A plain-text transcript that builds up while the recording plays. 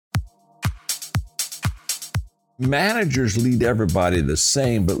Managers lead everybody the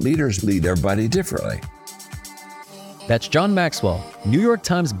same, but leaders lead everybody differently. That's John Maxwell, New York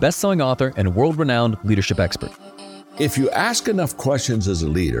Times bestselling author and world-renowned leadership expert. If you ask enough questions as a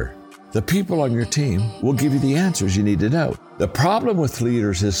leader, the people on your team will give you the answers you need to know. The problem with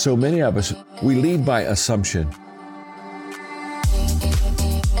leaders is so many of us, we lead by assumption.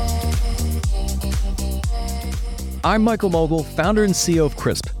 I'm Michael Mogul, founder and CEO of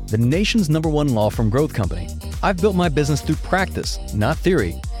CRISP, the nation's #1 law firm growth company. I've built my business through practice, not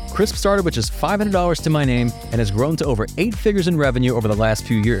theory. CRISP started with just $500 to my name and has grown to over 8 figures in revenue over the last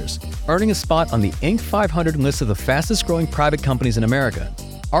few years, earning a spot on the Inc. 500 list of the fastest growing private companies in America.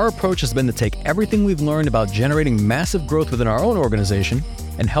 Our approach has been to take everything we've learned about generating massive growth within our own organization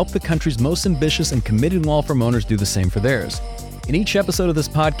and help the country's most ambitious and committed law firm owners do the same for theirs. In each episode of this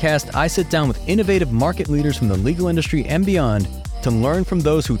podcast, I sit down with innovative market leaders from the legal industry and beyond to learn from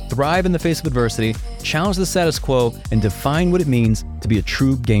those who thrive in the face of adversity, challenge the status quo, and define what it means to be a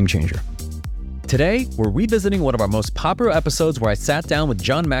true game changer. Today, we're revisiting one of our most popular episodes where I sat down with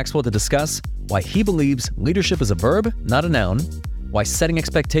John Maxwell to discuss why he believes leadership is a verb, not a noun, why setting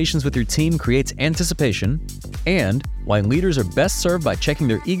expectations with your team creates anticipation, and why leaders are best served by checking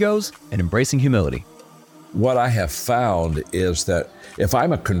their egos and embracing humility. What I have found is that if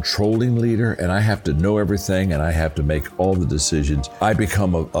I'm a controlling leader and I have to know everything and I have to make all the decisions, I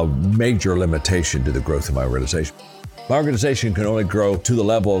become a major limitation to the growth of my organization. My organization can only grow to the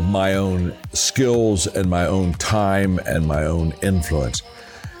level of my own skills and my own time and my own influence.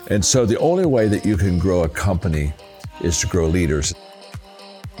 And so the only way that you can grow a company is to grow leaders.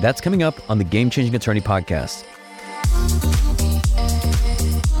 That's coming up on the Game Changing Attorney podcast.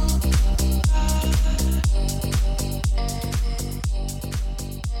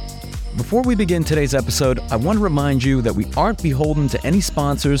 Before we begin today's episode, I want to remind you that we aren't beholden to any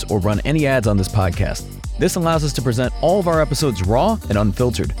sponsors or run any ads on this podcast. This allows us to present all of our episodes raw and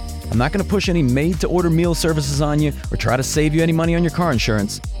unfiltered. I'm not going to push any made-to-order meal services on you or try to save you any money on your car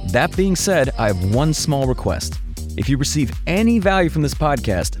insurance. That being said, I have one small request. If you receive any value from this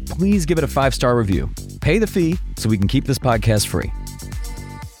podcast, please give it a 5-star review. Pay the fee so we can keep this podcast free.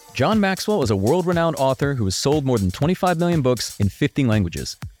 John Maxwell is a world-renowned author who has sold more than 25 million books in 50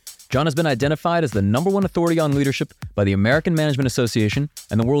 languages. John has been identified as the #1 authority on leadership by the American Management Association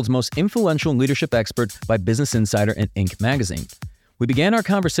and the world's most influential leadership expert by Business Insider and Inc. magazine. We began our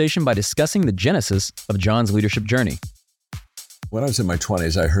conversation by discussing the genesis of John's leadership journey. When I was in my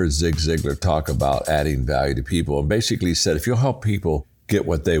 20s, I heard Zig Ziglar talk about adding value to people and basically said, if you'll help people get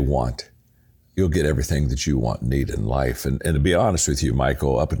what they want, you'll get everything that you want and need in life. And to be honest with you,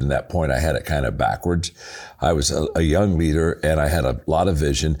 Michael, up until that point, I had it kind of backwards. I was a young leader and I had a lot of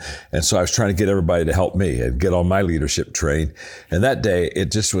vision. And so I was trying to get everybody to help me and get on my leadership train. And that day,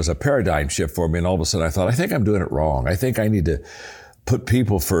 it just was a paradigm shift for me. And all of a sudden I thought, I think I'm doing it wrong. I think I need to put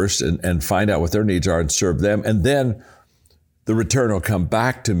people first and find out what their needs are and serve them. And then the return will come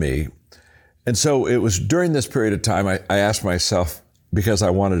back to me. And so it was during this period of time, I asked myself, because I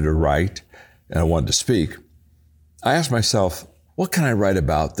wanted to write, and I wanted to speak, I asked myself, what can I write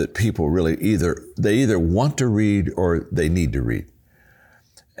about that people really either want to read or they need to read?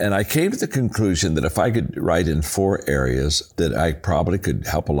 And I came to the conclusion that if I could write in 4 areas, that I probably could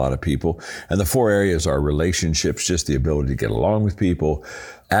help a lot of people. And the 4 areas are relationships, just the ability to get along with people,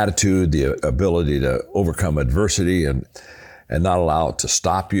 attitude, the ability to overcome adversity and not allow it to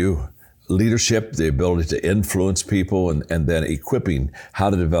stop you, leadership, the ability to influence people, and then equipping, how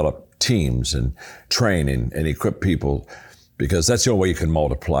to develop teams and training and equip people, because that's the only way you can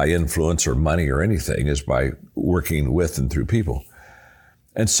multiply influence or money or anything is by working with and through people.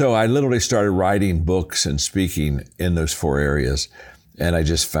 And so I literally started writing books and speaking in those 4 areas, and I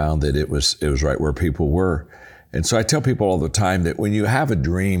just found that it was right where people were. And so I tell people all the time that when you have a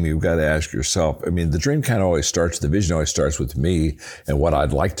dream, you've got to ask yourself, I mean, the dream kind of always starts, the vision always starts with me and what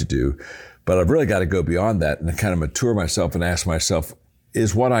I'd like to do, but I've really got to go beyond that and kind of mature myself and ask myself,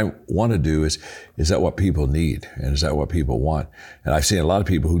 is what I want to do, is that what people need? And is that what people want? And I've seen a lot of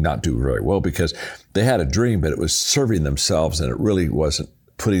people who not do very well because they had a dream, but it was serving themselves and it really wasn't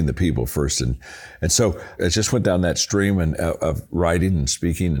putting the people first. And so I just went down that stream of writing and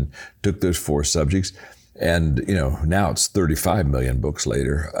speaking and took those 4 subjects. And, now it's 35 million books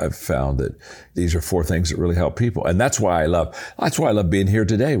later. I've found that these are 4 things that really help people. And that's why I love being here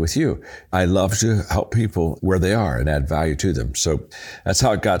today with you. I love to help people where they are and add value to them. So that's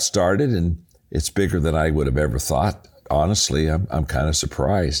how it got started. And it's bigger than I would have ever thought. Honestly, I'm kind of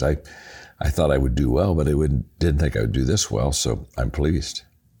surprised. I thought I would do well, but didn't think I would do this well. So I'm pleased.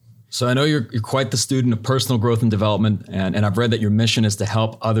 So I know you're quite the student of personal growth and development, and I've read that your mission is to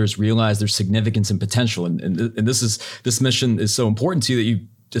help others realize their significance and potential. And this mission is so important to you that you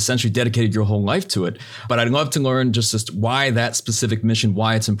essentially dedicated your whole life to it. But I'd love to learn just why that specific mission,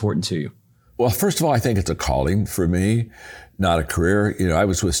 why it's important to you. Well, first of all, I think it's a calling for me, not a career. I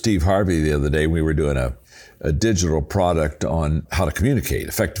was with Steve Harvey the other day. We were doing a digital product on how to communicate,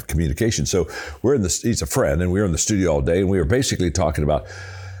 effective communication. So he's a friend, and we were in the studio all day, and we were basically talking about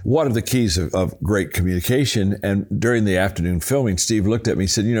what are the keys of great communication. And during the afternoon filming, Steve looked at me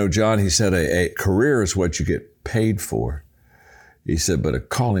and said, John, he said, a career is what you get paid for. He said, but a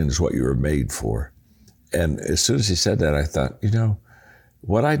calling is what you were made for. And as soon as he said that, I thought,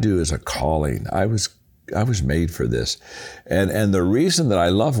 what I do is a calling. I was made for this. And the reason that I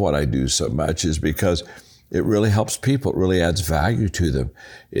love what I do so much is because it really helps people. It really adds value to them.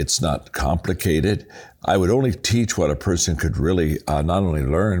 It's not complicated. I would only teach what a person could really not only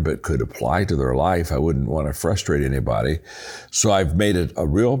learn, but could apply to their life. I wouldn't want to frustrate anybody. So I've made it a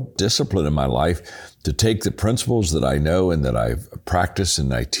real discipline in my life to take the principles that I know and that I've practiced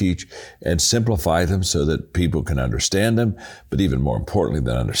and I teach and simplify them so that people can understand them, but even more importantly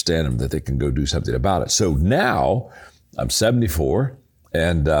than understand them, that they can go do something about it. So now I'm 74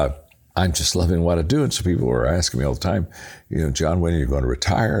 and I'm just loving what I do. And so people were asking me all the time, John, when are you going to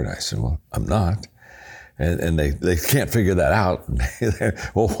retire? And I said, well, I'm not. And they can't figure that out.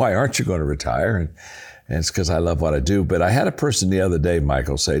 Well, why aren't you going to retire? And it's because I love what I do. But I had a person the other day,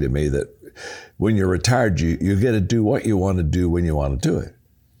 Michael, say to me that when you're retired, you get to do what you want to do when you want to do it.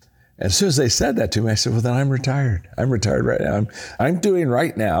 And as soon as they said that to me, I said, well, then I'm retired. I'm retired right now. I'm doing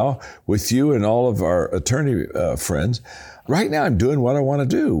right now with you and all of our attorney friends. Right now, I'm doing what I want to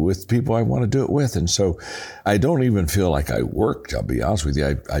do with people I want to do it with. And so I don't even feel like I worked, I'll be honest with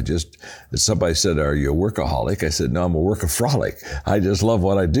you. Somebody said, are you a workaholic? I said, no, I'm a workafrolic. I just love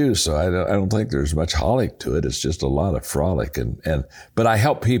what I do. So I don't think there's much holic to it. It's just a lot of frolic. But I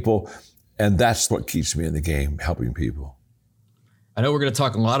help people, and that's what keeps me in the game, helping people. I know we're going to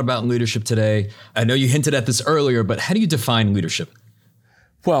talk a lot about leadership today. I know you hinted at this earlier, but how do you define leadership?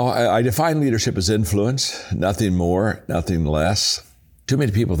 Well, I define leadership as influence, nothing more, nothing less. Too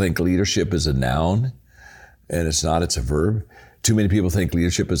many people think leadership is a noun, and it's not, it's a verb. Too many people think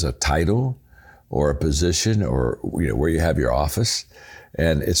leadership is a title or a position or where you have your office,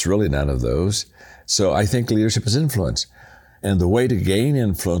 and it's really none of those. So I think leadership is influence. And the way to gain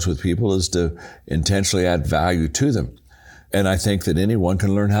influence with people is to intentionally add value to them. And I think that anyone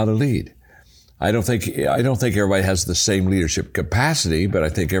can learn how to lead. I don't think everybody has the same leadership capacity, but I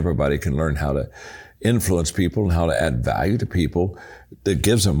think everybody can learn how to influence people and how to add value to people that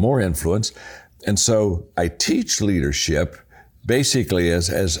gives them more influence. And so I teach leadership basically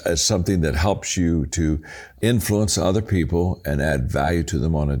as something that helps you to influence other people and add value to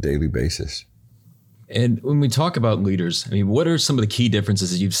them on a daily basis. And when we talk about leaders, what are some of the key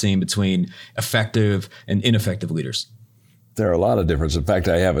differences that you've seen between effective and ineffective leaders? There are a lot of differences. In fact,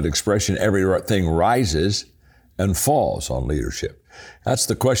 I have an expression, everything rises and falls on leadership. That's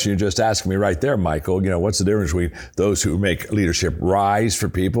the question you just asked me right there, Michael. What's the difference between those who make leadership rise for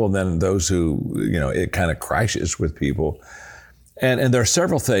people and then those who, it kind of crashes with people? And there are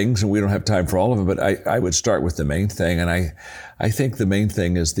several things, and we don't have time for all of them, but I would start with the main thing. And I think the main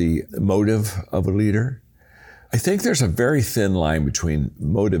thing is the motive of a leader. I think there's a very thin line between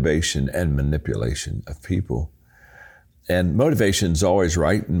motivation and manipulation of people. And motivation is always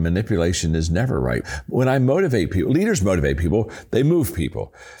right, and manipulation is never right. When I motivate people, leaders motivate people, they move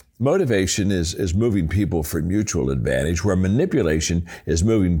people. Motivation is moving people for mutual advantage, where manipulation is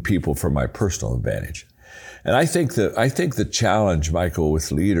moving people for my personal advantage. And I think the challenge, Michael,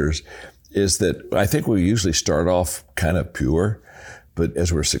 with leaders is that I think we usually start off kind of pure, but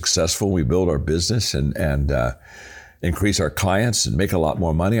as we're successful, we build our business and increase our clients and make a lot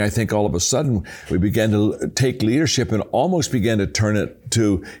more money. I think all of a sudden we began to take leadership and almost began to turn it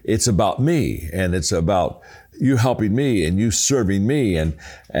to, it's about me and it's about you helping me and you serving me and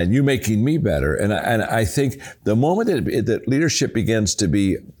you making me better. And I think the moment that leadership begins to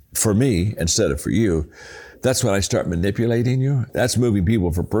be for me instead of for you, that's when I start manipulating you. That's moving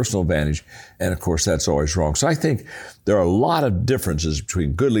people for personal advantage. And of course, that's always wrong. So I think there are a lot of differences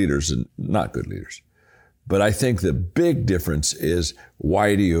between good leaders and not good leaders. But I think the big difference is,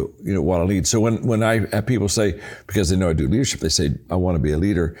 why do you want to lead? So when I have people say, because they know I do leadership, they say, I want to be a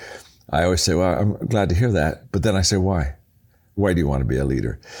leader. I always say, well, I'm glad to hear that. But then I say, why? Why do you want to be a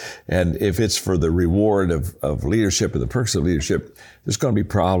leader? And if it's for the reward of leadership and the perks of leadership, there's going to be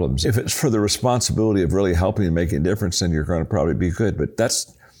problems. If it's for the responsibility of really helping and making a difference, then you're going to probably be good. But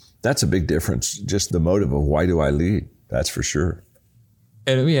that's a big difference, just the motive of why do I lead? That's for sure.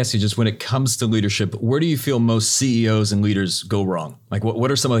 And let me ask you, just when it comes to leadership, where do you feel most CEOs and leaders go wrong? Like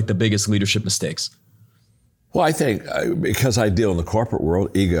what are some of like the biggest leadership mistakes? Well, I think because I deal in the corporate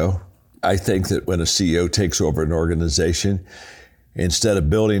world, ego, I think that when a CEO takes over an organization, instead of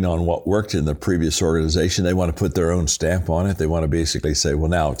building on what worked in the previous organization, they want to put their own stamp on it. They want to basically say, well,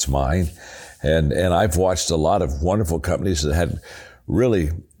 now it's mine. And I've watched a lot of wonderful companies that had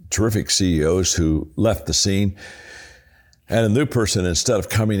really terrific CEOs who left the scene. And a new person, instead of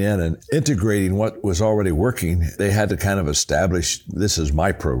coming in and integrating what was already working, they had to kind of establish, this is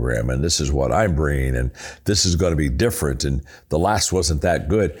my program and this is what I'm bringing and this is going to be different and the last wasn't that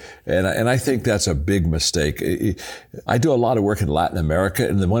good. And I think that's a big mistake. I do a lot of work in Latin America,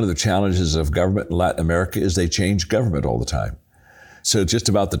 and one of the challenges of government in Latin America is they change government all the time. So just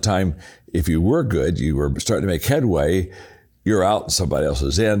about the time, if you were good, you were starting to make headway, you're out and somebody else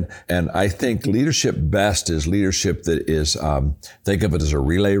is in. And I think leadership best is leadership that is, think of it as a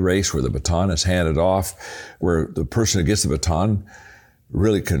relay race where the baton is handed off, where the person who gets the baton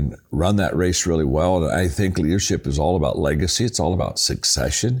really can run that race really well. And I think leadership is all about legacy. It's all about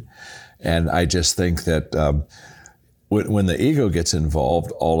succession. And I just think that when the ego gets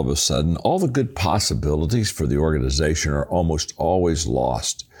involved, all of a sudden, all the good possibilities for the organization are almost always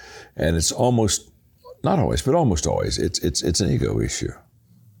lost. And it's almost, not always, but almost always, it's an ego issue.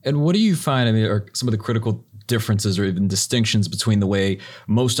 And what do you find, are some of the critical differences or even distinctions between the way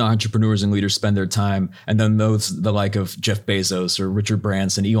most entrepreneurs and leaders spend their time and then those the like of Jeff Bezos or Richard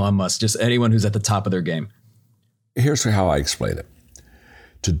Branson, Elon Musk, just anyone who's at the top of their game? Here's how I explain it.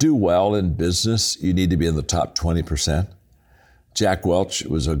 To do well in business, you need to be in the top 20%. Jack Welch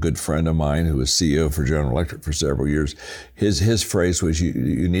was a good friend of mine who was CEO for General Electric for several years. His phrase was,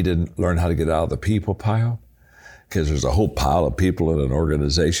 you need to learn how to get out of the people pile, because there's a whole pile of people in an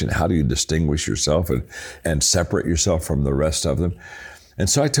organization. How do you distinguish yourself and separate yourself from the rest of them? And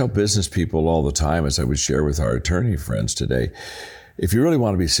so I tell business people all the time, as I would share with our attorney friends today, if you really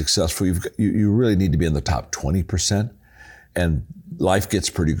want to be successful, you really need to be in the top 20%. And life gets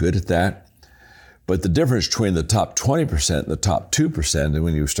pretty good at that. But the difference between the top 20% and the top 2%, and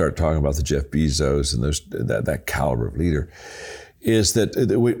when you start talking about the Jeff Bezos and that caliber of leader, is that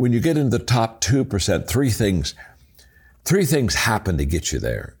when you get into the top 2%, three things happen to get you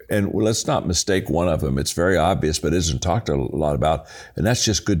there. And let's not mistake one of them. It's very obvious, but isn't talked a lot about, and that's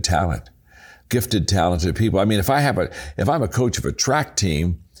just good talent, gifted, talented people. I mean, if I'm a coach of a track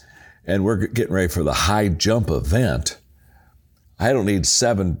team and we're getting ready for the high jump event, I don't need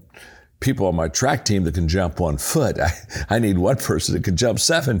 7 people on my track team that can jump 1 foot. I need one person that can jump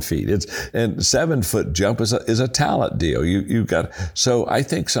 7 feet. And 7-foot jump is a talent deal. So I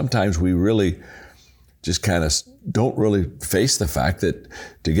think sometimes we really just kind of don't really face the fact that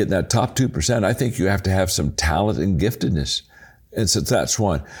to get in that top 2%, I think you have to have some talent and giftedness. And so that's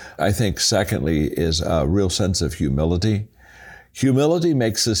one. I think secondly is a real sense of humility. Humility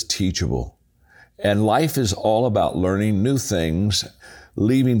makes us teachable. And life is all about learning new things,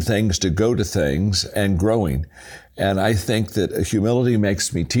 leaving things to go to things, and growing. And I think that humility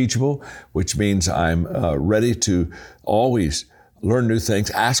makes me teachable, which means I'm ready to always learn new things,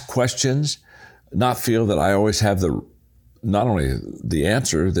 ask questions, not feel that I always have not only the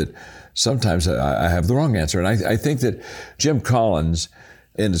answer, that sometimes I have the wrong answer. And I think that Jim Collins,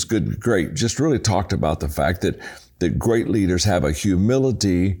 in his Great, just really talked about the fact that great leaders have a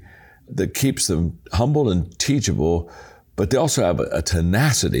humility that keeps them humble and teachable, but they also have a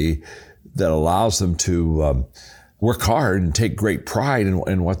tenacity that allows them to work hard and take great pride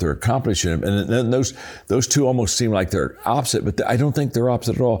in what they're accomplishing. And then those two almost seem like they're opposite, but I don't think they're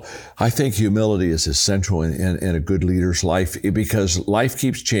opposite at all. I think humility is essential in a good leader's life, because life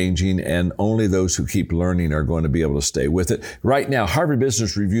keeps changing and only those who keep learning are going to be able to stay with it. Right now, Harvard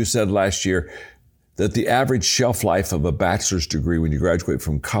Business Review said last year that the average shelf life of a bachelor's degree when you graduate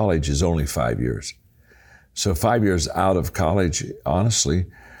from college is only 5 years. So 5 years out of college, honestly,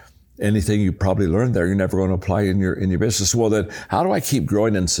 anything you probably learned there, you're never going to apply in your business. Well, then how do I keep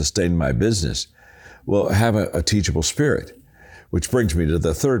growing and sustain my business? Well, have a teachable spirit, which brings me to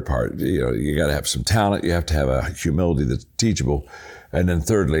the third part. You got to have some talent. You have to have a humility that's teachable. And then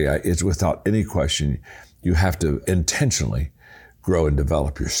thirdly, it's without any question, you have to intentionally grow and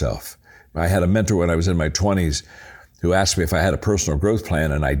develop yourself. I had a mentor when I was in my 20s who asked me if I had a personal growth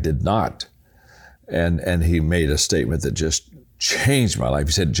plan, and I did not. And he made a statement that just changed my life.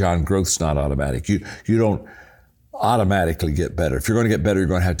 He said, John, growth's not automatic. You don't automatically get better. If you're going to get better, you're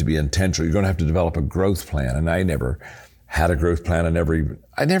going to have to be intentional. You're going to have to develop a growth plan. And I never had a growth plan. I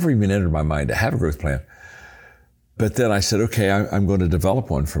never even entered my mind to have a growth plan. But then I said, okay, I'm going to develop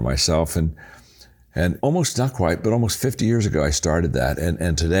one for myself. And And almost, not quite, but almost 50 years ago, I started that.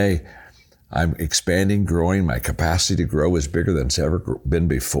 And today I'm expanding, growing. My capacity to grow is bigger than it's ever been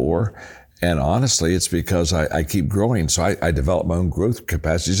before. And honestly, it's because I keep growing. So I develop my own growth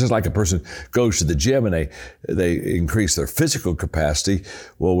capacity. Just like a person goes to the gym and they increase their physical capacity.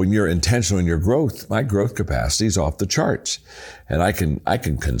 Well, when you're intentional in your growth, my growth capacity is off the charts. And I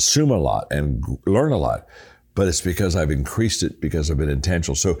can consume a lot and learn a lot. But it's because I've increased it because I've been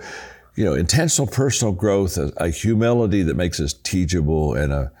intentional. So, intentional personal growth, a humility that makes us teachable,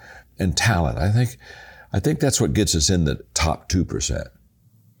 and talent. I think that's what gets us in the top 2%.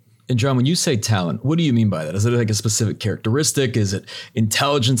 And John, when you say talent, what do you mean by that? Is it like a specific characteristic? Is it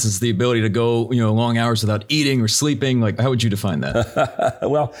intelligence? Is the ability to go, long hours without eating or sleeping? Like, how would you define that?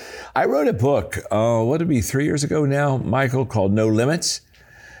 Well, I wrote a book, 3 years ago now, Michael, called No Limits.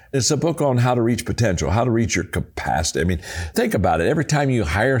 It's a book on how to reach potential, how to reach your capacity. I mean, think about it. Every time you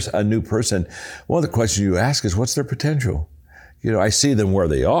hire a new person, one of the questions you ask is, what's their potential? I see them where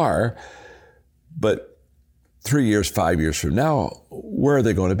they are, but 3 years, 5 years from now, where are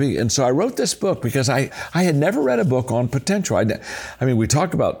they going to be? And so I wrote this book because I had never read a book on potential. We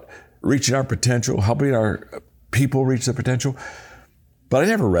talk about reaching our potential, helping our people reach their potential, but I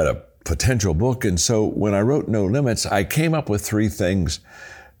never read a potential book. And so when I wrote No Limits, I came up with 3 things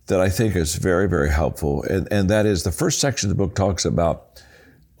that I think is very, very helpful. And that is, the first section of the book talks about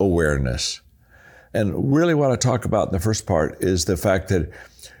awareness. And really what I talk about in the first part is the fact that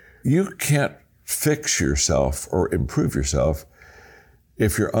you can't fix yourself or improve yourself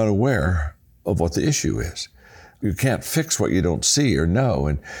if you're unaware of what the issue is. You can't fix what you don't see or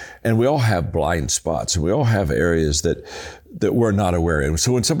know. And we all have blind spots, and we all have areas that we're not aware of.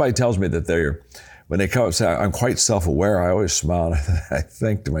 So when somebody tells me that when they come and say, I'm quite self-aware, I always smile and I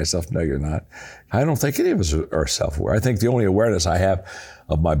think to myself, no, you're not. I don't think any of us are self-aware. I think the only awareness I have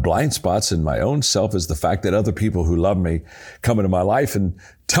of my blind spots in my own self is the fact that other people who love me come into my life and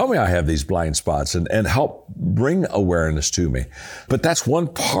tell me I have these blind spots and help bring awareness to me. But that's one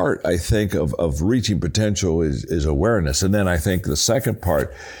part, I think, of reaching potential is awareness. And then I think the second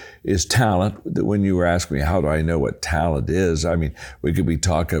part is talent. When you were asking me, how do I know what talent is? We could be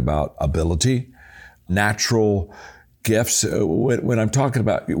talking about ability, natural gifts. When we're talking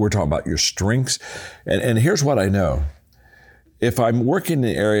about your strengths. And here's what I know. If I'm working in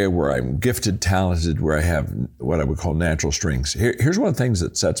an area where I'm gifted, talented, where I have what I would call natural strengths, here's one of the things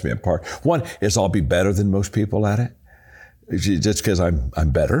that sets me apart. One is I'll be better than most people at it, just because I'm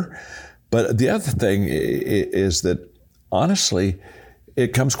better. But the other thing is that, honestly,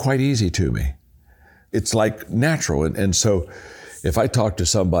 it comes quite easy to me. It's like natural. And so if I talk to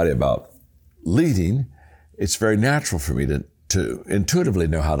somebody about leading, it's very natural for me to intuitively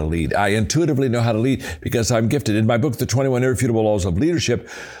know how to lead. I intuitively know how to lead because I'm gifted. In my book, The 21 Irrefutable Laws of Leadership,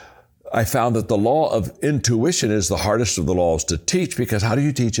 I found that the law of intuition is the hardest of the laws to teach, because how do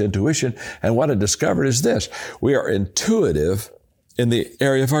you teach intuition? And what I discovered is this: we are intuitive in the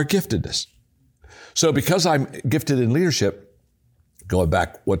area of our giftedness. So because I'm gifted in leadership, going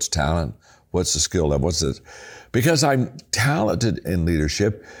back, what's talent? What's the skill level? What's this? Because I'm talented in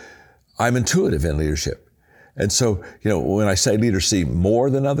leadership, I'm intuitive in leadership. And so, when I say leaders see more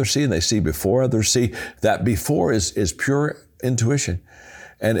than others see, and they see before others see, that before is pure intuition.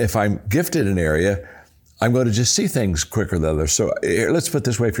 And if I'm gifted in an area, I'm going to just see things quicker than others. So let's put it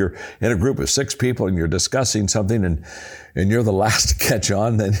this way: if you're in a group of 6 people and you're discussing something and you're the last to catch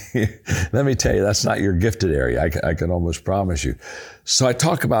on, then let me tell you, that's not your gifted area. I can almost promise you. So I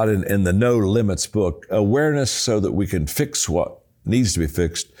talk about in the No Limits book, awareness so that we can fix what needs to be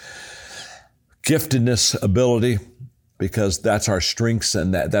fixed. Giftedness, ability, because that's our strengths,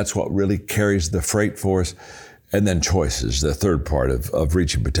 and that's what really carries the freight for us. And then choices, the third part of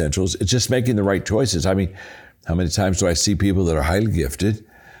reaching potentials. It's just making the right choices. How many times do I see people that are highly gifted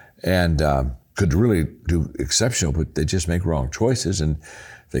and could really do exceptional, but they just make wrong choices, and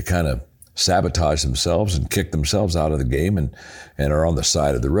they kind of sabotage themselves and kick themselves out of the game and are on the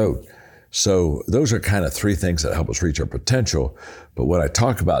side of the road. So those are kind of 3 things that help us reach our potential. But when I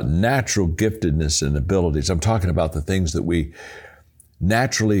talk about natural giftedness and abilities, I'm talking about the things that we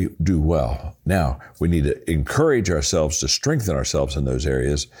naturally do well. Now, we need to encourage ourselves to strengthen ourselves in those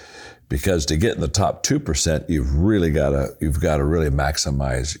areas, because to get in the top 2%, you've got to really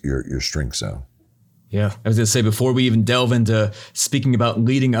maximize your strength zone. Yeah, I was going to say, before we even delve into speaking about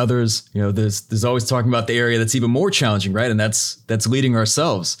leading others, there's always talking about the area that's even more challenging, right? And that's leading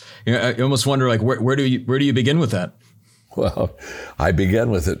ourselves. I almost wonder, like, where do you begin with that? Well, I begin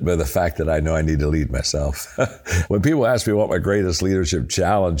with it by the fact that I know I need to lead myself. When people ask me what my greatest leadership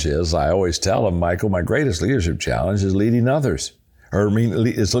challenge is, I always tell them, Michael, my greatest leadership challenge is leading others, or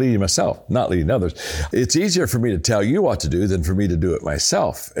it's leading myself, not leading others. It's easier for me to tell you what to do than for me to do it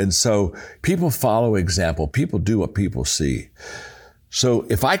myself. And so people follow example. People do what people see. So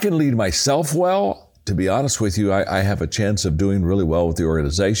if I can lead myself well, to be honest with you, I have a chance of doing really well with the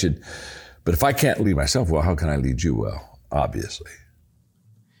organization. But if I can't lead myself well, how can I lead you well? Obviously.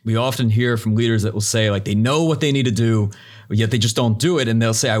 We often hear from leaders that will say, like, they know what they need to do, yet they just don't do it. And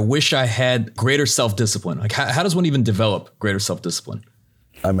they'll say, I wish I had greater self-discipline. Like, how does one even develop greater self-discipline?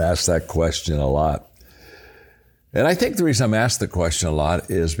 I'm asked that question a lot. And I think the reason I'm asked the question a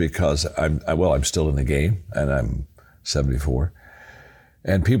lot is because I'm still in the game, and I'm 74.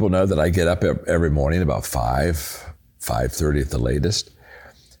 And people know that I get up every morning about 5:30 at the latest,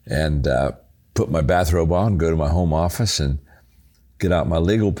 and put my bathrobe on, go to my home office, and get out my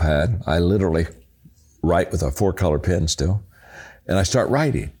legal pad. I literally write with a 4-color pen still, and I start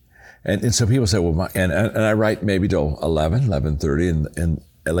writing. And so people say, well, and I write maybe till 11:30 in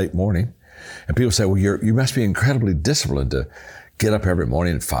late morning. And people say, well, you must be incredibly disciplined to get up every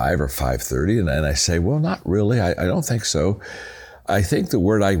morning at 5 or 5:30. And I say, well, not really. I don't think so. I think the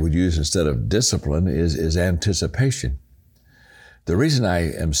word I would use instead of discipline is anticipation. The reason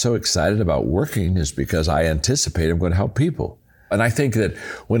I am so excited about working is because I anticipate I'm going to help people. And I think that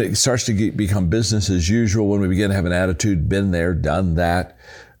when it starts to become business as usual, when we begin to have an attitude, been there, done that,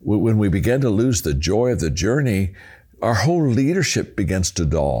 when we begin to lose the joy of the journey, our whole leadership begins to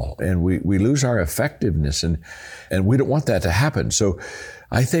dull, and we lose our effectiveness, and we don't want that to happen. So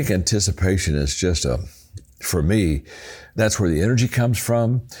I think anticipation is just for me, that's where the energy comes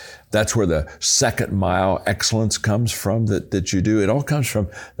from. That's where the second mile excellence comes from that you do. It all comes from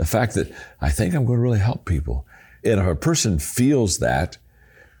the fact that I think I'm going to really help people. And if a person feels that,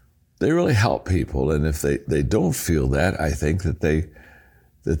 they really help people. And if they don't feel that, I think that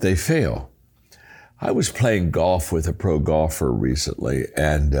they fail. I was playing golf with a pro golfer recently,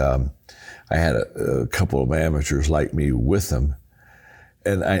 and I had a couple of amateurs like me with them.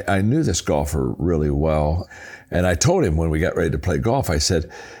 And I knew this golfer really well. And I told him when we got ready to play golf, I said,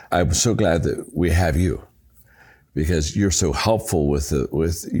 I'm so glad that we have you, because you're so helpful with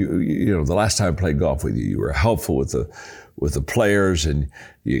you know, the last time I played golf with you, you were helpful with the players, and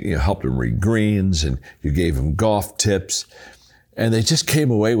you helped them read greens, and you gave them golf tips. And they just came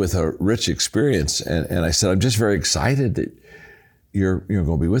away with a rich experience. And I said, I'm just very excited that you're going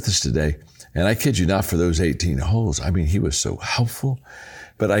to be with us today. And I kid you not, for those 18 holes, I mean, he was so helpful.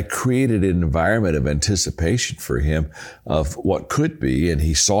 But I created an environment of anticipation for him of what could be, and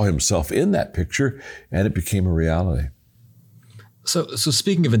he saw himself in that picture, and it became a reality. So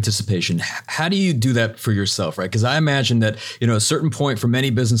speaking of anticipation, how do you do that for yourself, right? Because I imagine that, at a certain point for many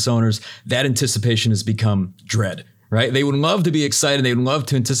business owners, that anticipation has become dread. Right? They would love to be excited. They would love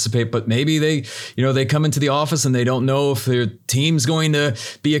to anticipate, but maybe they come into the office and they don't know if their team's going to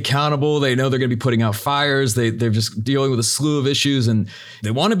be accountable. They know they're going to be putting out fires. They're just dealing with a slew of issues, and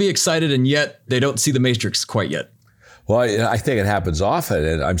they want to be excited, and yet they don't see the matrix quite yet. Well, I think it happens often,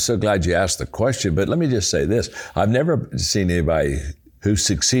 and I'm so glad you asked the question. But let me just say this. I've never seen anybody who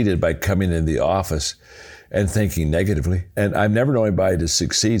succeeded by coming in the office and thinking negatively. And I've never known anybody to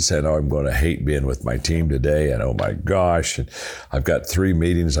succeed saying, oh, I'm going to hate being with my team today, and oh my gosh, and I've got 3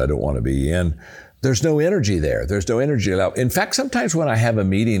 meetings I don't want to be in. There's no energy there. There's no energy allowed. In fact, sometimes when I have a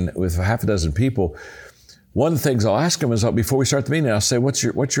meeting with half a dozen people, one of the things I'll ask them is, before we start the meeting, I'll say, what's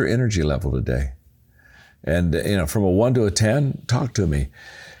your energy level today? And from a 1 to a 10, talk to me.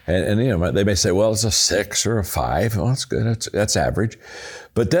 And they may say, well, it's a 6 or a 5. Well, that's good. That's average.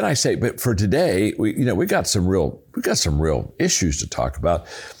 But then I say, but for today, we got some real issues to talk about.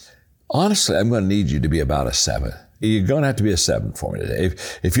 Honestly, I'm going to need you to be about a 7. You're going to have to be a 7 for me today.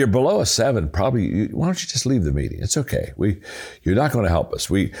 If you're below a 7, probably, why don't you just leave the meeting? It's okay. You're not going to help us.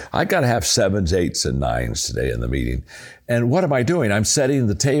 I got to have 7s, 8s, and 9s today in the meeting. And what am I doing? I'm setting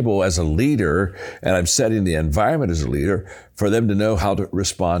the table as a leader, and I'm setting the environment as a leader for them to know how to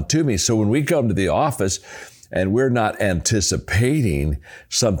respond to me. So when we come to the office and we're not anticipating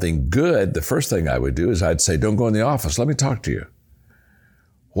something good, the first thing I would do is I'd say, don't go in the office. Let me talk to you.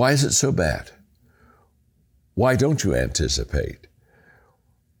 Why is it so bad? Why don't you anticipate?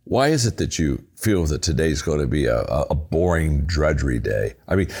 Why is it that you feel that today's going to be a boring drudgery day?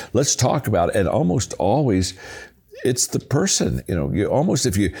 I mean, let's talk about it. And almost always, it's the person.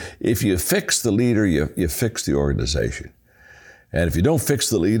 If you fix the leader, you fix the organization. And if you don't fix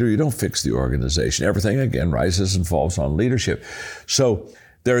the leader, you don't fix the organization. Everything, again, rises and falls on leadership. So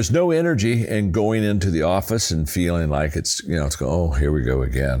there is no energy in going into the office and feeling like it's oh, here we go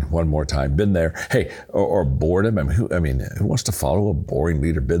again, one more time, been there. Hey, or boredom. Who wants to follow a boring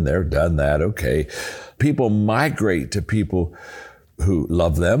leader? Been there, done that. Okay. People migrate to people who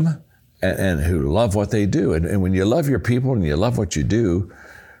love them and who love what they do. And when you love your people and you love what you do,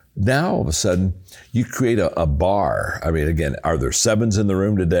 now all of a sudden you create a bar. I mean, again, are there 7s in the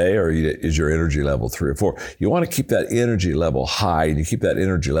room today, or is your energy level 3 or 4? You want to keep that energy level high, and you keep that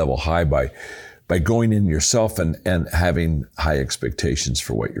energy level high by going in yourself and having high expectations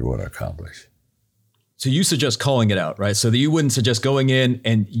for what you're going to accomplish. So you suggest calling it out, right? So that you wouldn't suggest going in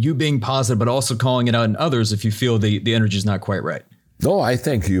and you being positive, but also calling it out in others if you feel the energy is not quite right. No, I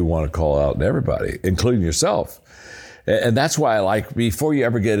think you want to call out everybody, including yourself. And that's why I like, before you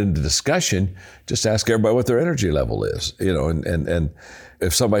ever get into discussion, just ask everybody what their energy level is, and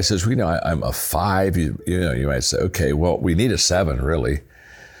if somebody says, I'm a 5, you might say, okay, well, we need a 7 really.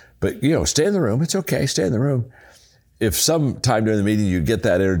 But, stay in the room. It's okay. Stay in the room. If sometime during the meeting you get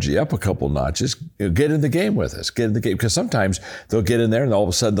that energy up a couple notches, get in the game with us. Get in the game, because sometimes they'll get in there and all of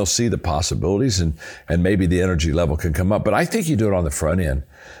a sudden they'll see the possibilities and maybe the energy level can come up. But I think you do it on the front end.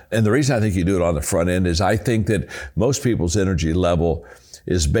 And the reason I think you do it on the front end is I think that most people's energy level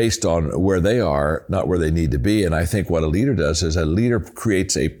is based on where they are, not where they need to be. And I think what a leader does is a leader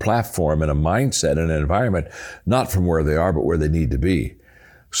creates a platform and a mindset and an environment, not from where they are, but where they need to be.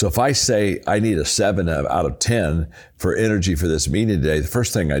 So if I say I need a 7 out of 10 for energy for this meeting today, the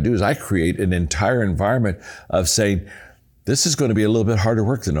first thing I do is I create an entire environment of saying, this is going to be a little bit harder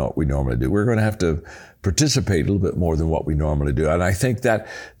work than what we normally do. We're going to have to participate a little bit more than what we normally do. And I think that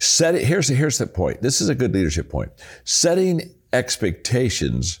here's the point. This is a good leadership point. Setting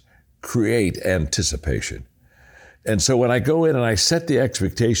expectations create anticipation. And so when I go in and I set the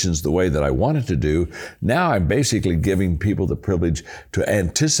expectations the way that I wanted to do, now I'm basically giving people the privilege to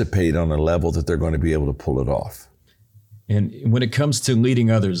anticipate on a level that they're going to be able to pull it off. And when it comes to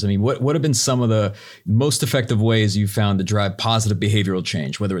leading others, I mean, what have been some of the most effective ways you've found to drive positive behavioral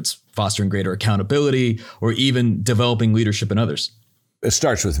change, whether it's fostering greater accountability or even developing leadership in others? It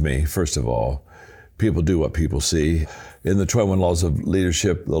starts with me, first of all. People do what people see. In the 21 laws of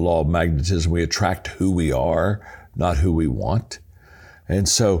leadership, the law of magnetism, we attract who we are, not who we want. And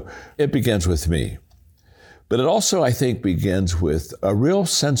so it begins with me. But it also, I think, begins with a real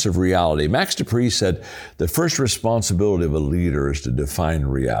sense of reality. Max Dupree said the first responsibility of a leader is to define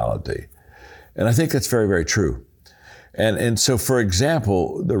reality. And I think that's very, very true. And so, for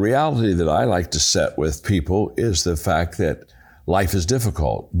example, the reality that I like to set with people is the fact that life is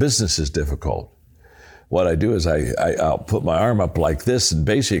difficult, business is difficult. What I do is I'll put my arm up like this, and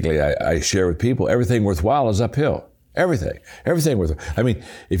basically I share with people everything worthwhile is uphill. Everything worthwhile. I mean,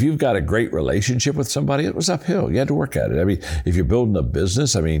 if you've got a great relationship with somebody, it was uphill. You had to work at it. I mean, if you're building a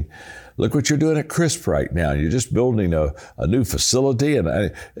business, I mean, look what you're doing at Crisp right now. You're just building a new facility,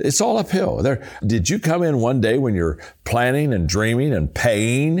 and it's all uphill. Did you come in one day when you're planning and dreaming and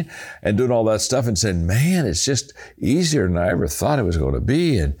paying and doing all that stuff and saying, man, it's just easier than I ever thought it was going to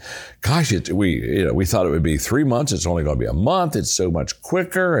be? And gosh, we thought it would be 3 months. It's only going to be a month. It's so much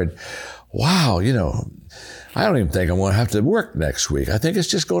quicker. And wow, I don't even think I'm going to have to work next week. I think it's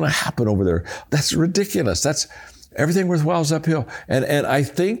just going to happen over there. That's ridiculous. That's everything worthwhile is uphill. And I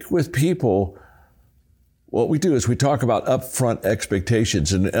think with people, what we do is we talk about upfront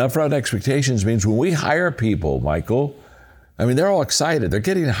expectations. And upfront expectations means when we hire people, Michael, I mean, they're all excited. They're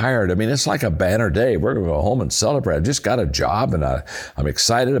getting hired. I mean, it's like a banner day. We're going to go home and celebrate. I just got a job, and I'm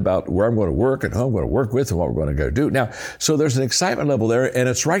excited about where I'm going to work and who I'm going to work with and what we're going to go do. Now, so there's an excitement level there, and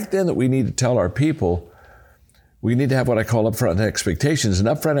it's right then that we need to tell our people, we need to have what I call upfront expectations. And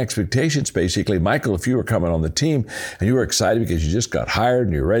upfront expectations, basically, Michael, if you were coming on the team and you were excited because you just got hired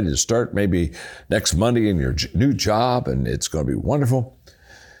and you're ready to start maybe next Monday in your new job and it's going to be wonderful,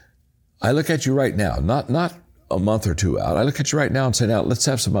 I look at you right now, not a month or two out. I look at you right now and say, now let's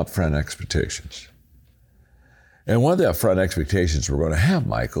have some upfront expectations. And one of the upfront expectations we're going to have,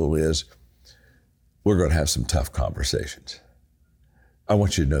 Michael, is we're going to have some tough conversations. I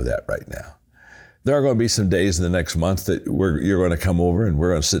want you to know that right now. There are going to be some days in the next month that you're going to come over and we're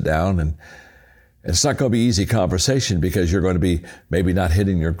going to sit down, and it's not going to be easy conversation because you're going to be maybe not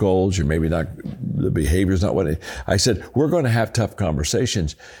hitting your goals, you're maybe not, the behavior's not what I said. We're going to have tough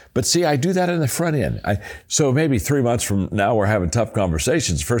conversations. But see, I do that in the front end. So maybe 3 months from now we're having tough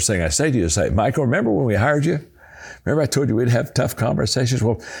conversations. The first thing I say to you is, Michael, remember when we hired you? Remember I told you we'd have tough conversations?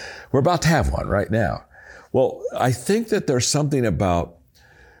 Well, we're about to have one right now. Well, I think that there's something about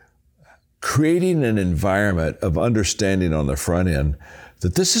creating an environment of understanding on the front end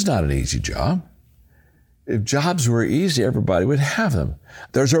that this is not an easy job. If jobs were easy, everybody would have them.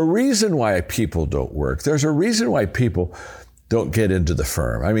 There's a reason why people don't work. There's a reason why people don't get into the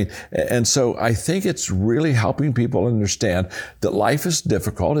firm. I mean, and so I think it's really helping people understand that life is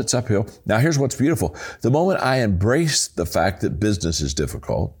difficult. It's uphill. Now, here's what's beautiful. The moment I embrace the fact that business is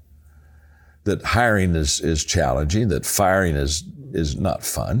difficult, that hiring is challenging, that firing is not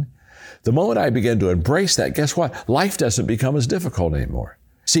fun, the moment I begin to embrace that, guess what? Life doesn't become as difficult anymore.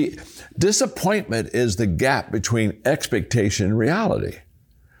 See, disappointment is the gap between expectation and reality.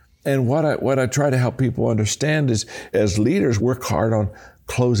 And what I try to help people understand is, as leaders, work hard on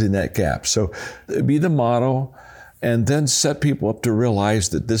closing that gap. So be the model, and then set people up to realize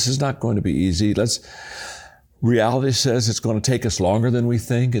that this is not going to be easy. Reality says it's going to take us longer than we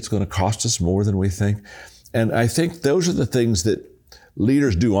think. It's going to cost us more than we think. And I think those are the things that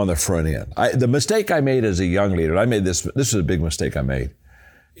leaders do on the front end. The mistake I made as a young leader, I made this is a big mistake I made,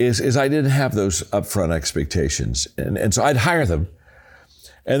 is I didn't have those upfront expectations. And so I'd hire them.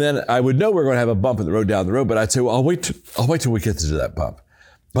 And then I would know we're going to have a bump in the road down the road, but I'd say, well, I'll wait till we get to that bump.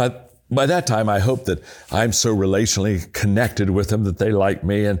 But by that time, I hope that I'm so relationally connected with them that they like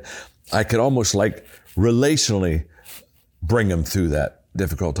me, and I could almost like relationally bring them through that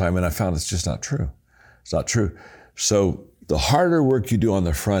difficult time. And I found it's just not true. It's not true. So the harder work you do on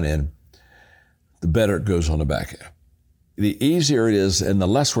the front end, the better it goes on the back end. The easier it is, and the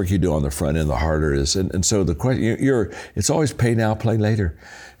less work you do on the front end, the harder it is. And so the question, it's always pay now, play later.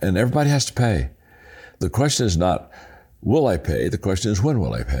 And everybody has to pay. The question is not, will I pay? The question is, when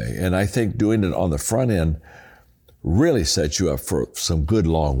will I pay? And I think doing it on the front end really sets you up for some good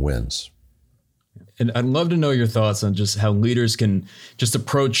long wins. And I'd love to know your thoughts on just how leaders can just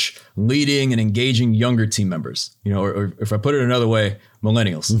approach leading and engaging younger team members, or if I put it another way,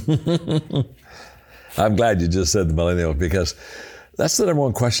 millennials. I'm glad you just said the millennial, because that's the number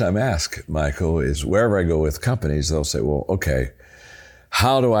one question I'm asked, Michael, is wherever I go with companies, they'll say, well, okay,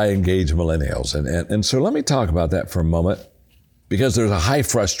 how do I engage millennials? And so let me talk about that for a moment, because there's a high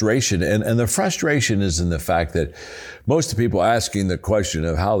frustration. And the frustration is in the fact that most of the people asking the question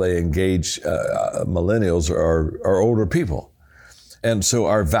of how they engage millennials are older people. And so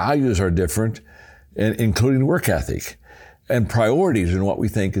our values are different, including work ethic and priorities and what we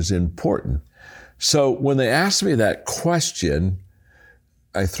think is important. So when they ask me that question,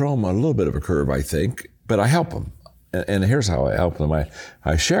 I throw them a little bit of a curve, I think, but I help them. And here's how I help them.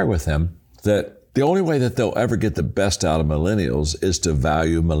 I share with them that the only way that they'll ever get the best out of millennials is to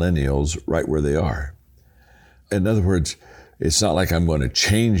value millennials right where they are. In other words, it's not like I'm going to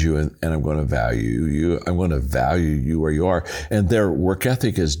change you and I'm going to value you. I'm going to value you where you are. And their work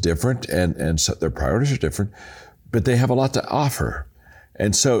ethic is different, and so their priorities are different, but they have a lot to offer.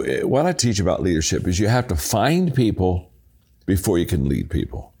 And so what I teach about leadership is you have to find people before you can lead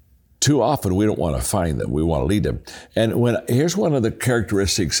people. Too often we don't want to find them, we want to lead them. And here's one of the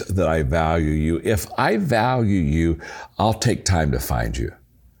characteristics that I value you. If I value you, I'll take time to find you.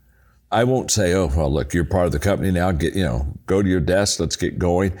 I won't say, oh, well, look, you're part of the company now, go to your desk, let's get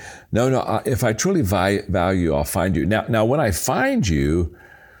going. No, if I truly value you, I'll find you. Now, when I find you,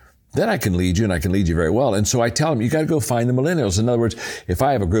 then I can lead you, and I can lead you very well. And so I tell them, you got to go find the millennials. In other words, if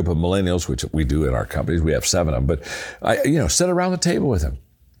I have a group of millennials, which we do in our companies, we have 7 of them, but sit around the table with them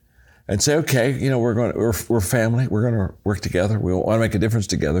and say, okay, we're family. We're going to work together. We want to make a difference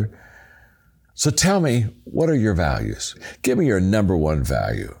together. So tell me, what are your values? Give me your number one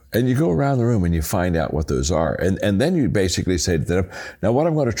value. And you go around the room and you find out what those are. And then you basically say to them, now what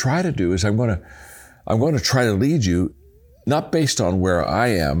I'm going to try to do is I'm going to try to lead you, not based on where I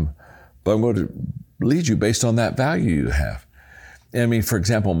am, but I'm going to lead you based on that value you have. And I mean, for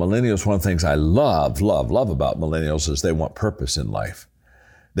example, millennials, one of the things I love about millennials is they want purpose in life.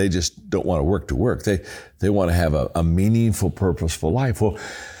 They just don't want to work to work. They want to have a meaningful, purposeful life. Well,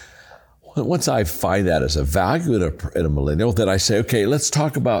 once I find that as a value in a millennial, then I say, okay, let's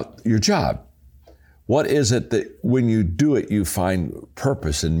talk about your job. What is it that when you do it, you find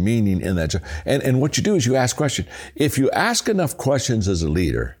purpose and meaning in that job? And what you do is you ask questions. If you ask enough questions as a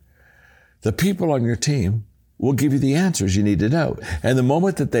leader, the people on your team will give you the answers you need to know. And the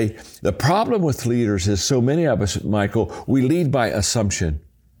moment that the problem with leaders is so many of us, Michael, we lead by assumption.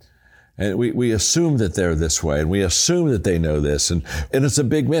 And we assume that they're this way, and we assume that they know this. And it's a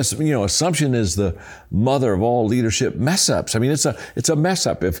big mess. Assumption is the mother of all leadership mess ups. I mean, it's a mess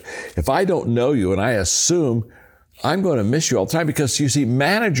up. If I don't know you and I assume, I'm going to miss you all the time, because you see,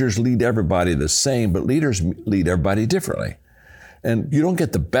 managers lead everybody the same, but leaders lead everybody differently. And you don't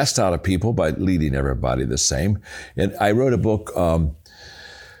get the best out of people by leading everybody the same. And I wrote a book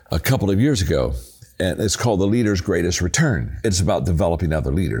a couple of years ago, and it's called The Leader's Greatest Return. It's about developing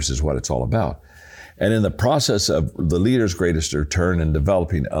other leaders, is what it's all about. And in the process of the leader's greatest return and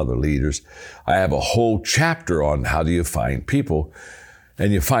developing other leaders, I have a whole chapter on how do you find people.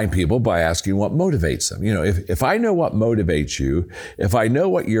 And you find people by asking what motivates them. You know, if I know what motivates you, if I know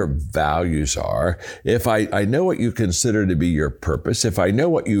what your values are, if I know what you consider to be your purpose, if I know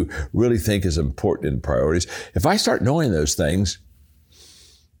what you really think is important in priorities, if I start knowing those things,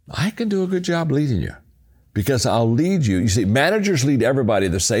 I can do a good job leading you. Because I'll lead you. You see, managers lead everybody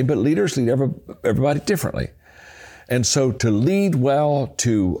the same, but leaders lead everybody differently. And so to lead well,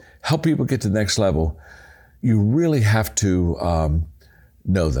 to help people get to the next level, you really have to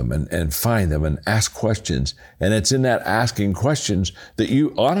know them and find them and ask questions. And it's in that asking questions that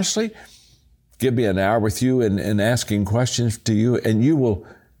you honestly give me an hour with you and asking questions to you, and you'll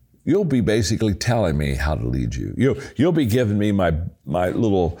be basically telling me how to lead you. You'll be giving me my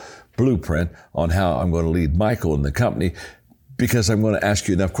little blueprint on how I'm going to lead Michael and the company, because I'm going to ask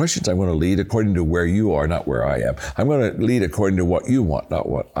you enough questions. I'm going to lead according to where you are, not where I am. I'm going to lead according to what you want, not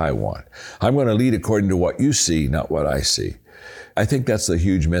what I want. I'm going to lead according to what you see, not what I see. I think that's the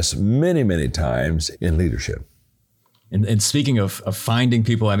huge miss many, many times in leadership. And speaking of finding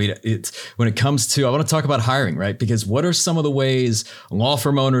people, I mean, it's when it comes to, I want to talk about hiring, right? Because what are some of the ways law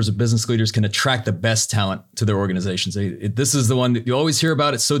firm owners or business leaders can attract the best talent to their organizations? This is the one that you always hear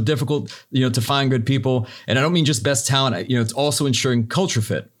about. It's so difficult, to find good people. And I don't mean just best talent. It's also ensuring culture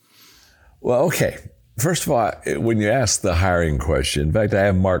fit. Well, okay. First of all, when you ask the hiring question, in fact, I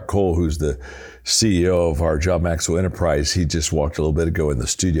have Mark Cole, who's the CEO of our John Maxwell enterprise. He just walked a little bit ago in the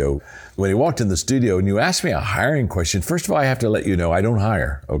studio. When he walked in the studio and you asked me a hiring question, first of all, I have to let you know I don't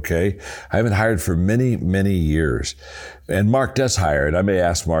hire, okay? I haven't hired for many, many years. And Mark does hire, and I may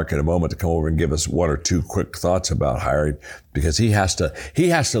ask Mark in a moment to come over and give us one or two quick thoughts about hiring, because he has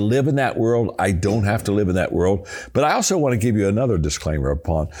to live in that world. I don't have to live in that world. But I also want to give you another disclaimer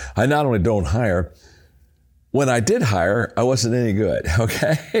upon, I not only don't hire, when I did hire, I wasn't any good,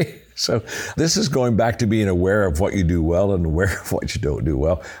 okay? So this is going back to being aware of what you do well and aware of what you don't do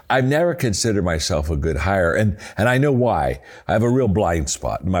well. I've never considered myself a good hire, and I know why. I have a real blind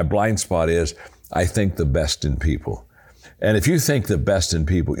spot. My blind spot is I think the best in people. And if you think the best in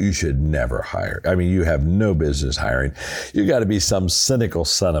people, you should never hire. I mean, you have no business hiring. You got to be some cynical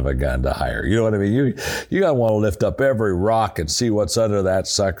son of a gun to hire. You know what I mean? You got to want to lift up every rock and see what's under that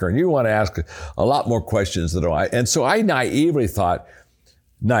sucker. And you want to ask a lot more questions than I. And so I naively thought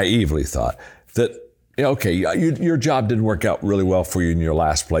that, okay, your job didn't work out really well for you in your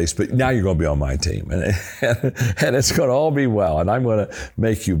last place, but now you're going to be on my team. And it's going to all be well, and I'm going to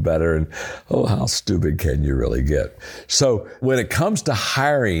make you better. And oh, how stupid can you really get? So when it comes to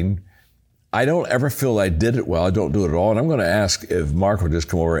hiring, I don't ever feel I did it well. I don't do it at all. And I'm going to ask if Mark will just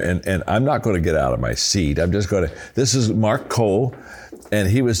come over, and I'm not going to get out of my seat. I'm just going to, this is Mark Cole, and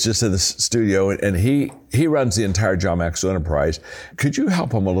he was just in the studio, and he runs the entire John Maxwell enterprise. Could you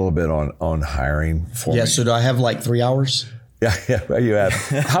help him a little bit on hiring for me? Yeah, so do I have like 3 hours? Yeah, well, you have.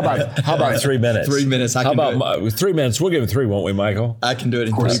 How about 3 minutes? 3 minutes. How about 3 minutes? We'll give him 3, won't we, Michael? I can do it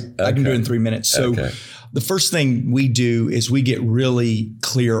in 3. I can do it in 3 minutes. So the first thing we do is we get really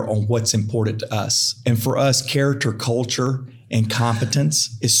clear on what's important to us. And for us, character, culture, and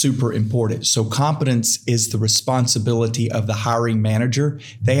competence is super important. So competence is the responsibility of the hiring manager.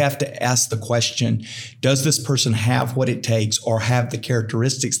 They have to ask the question, does this person have what it takes or have the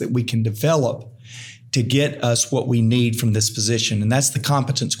characteristics that we can develop to get us what we need from this position? And that's the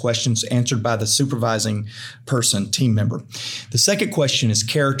competence questions answered by the supervising person, team member. The second question is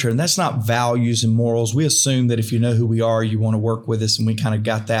character, and that's not values and morals. We assume that if you know who we are, you want to work with us, and we kind of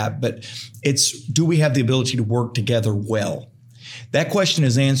got that. But it's, do we have the ability to work together well? That question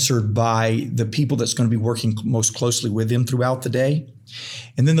is answered by the people that's going to be working most closely with them throughout the day.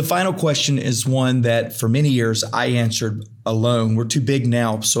 And then the final question is one that for many years I answered alone. We're too big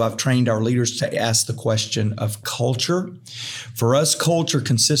now, so I've trained our leaders to ask the question of culture. For us, culture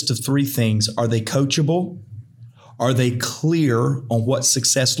consists of 3 things. Are they coachable? Are they clear on what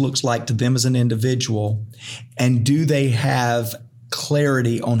success looks like to them as an individual? And do they have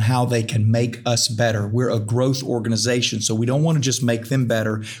clarity on how they can make us better? We're a growth organization, so we don't want to just make them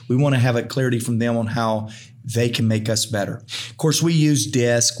better. We want to have a clarity from them on how they can make us better. Of course, we use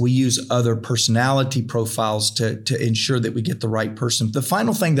DESC, we use other personality profiles to ensure that we get the right person. The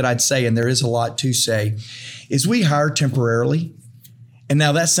final thing that I'd say, and there is a lot to say, is we hire temporarily. And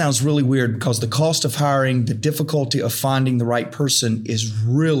now that sounds really weird because the cost of hiring, the difficulty of finding the right person is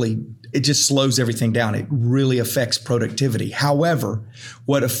really, it just slows everything down. It really affects productivity. However,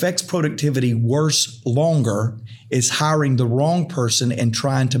 what affects productivity worse longer is hiring the wrong person and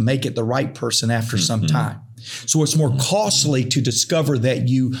trying to make it the right person after some time. So it's more costly to discover that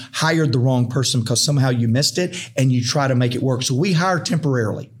you hired the wrong person because somehow you missed it and you try to make it work. So we hire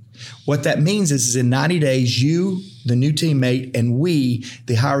temporarily. What that means is in 90 days, you, the new teammate, and we,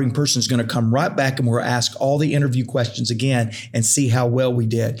 the hiring person, is going to come right back and we're going to ask all the interview questions again and see how well we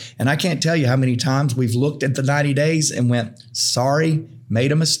did. And I can't tell you how many times we've looked at the 90 days and went, sorry,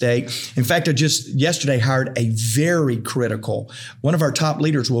 made a mistake. In fact, I just yesterday hired a very critical, one of our top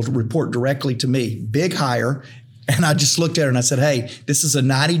leaders will report directly to me, big hire. And I just looked at her and I said, hey, this is a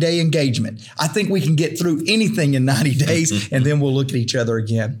 90-day engagement. I think we can get through anything in 90 days and then we'll look at each other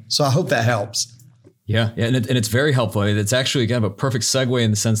again. So I hope that helps. Yeah, and it's very helpful. It's actually kind of a perfect segue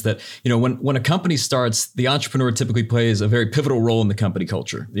in the sense that, when a company starts, the entrepreneur typically plays a very pivotal role in the company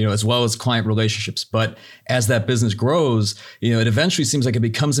culture, as well as client relationships. But as that business grows, it eventually seems like it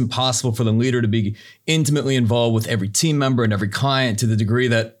becomes impossible for the leader to be intimately involved with every team member and every client to the degree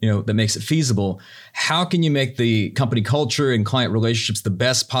that, that makes it feasible. How can you make the company culture and client relationships the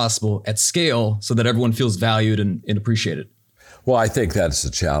best possible at scale so that everyone feels valued and appreciated? Well, I think that's a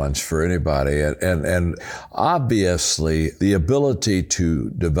challenge for anybody. And obviously, the ability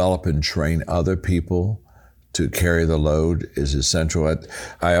to develop and train other people to carry the load is essential.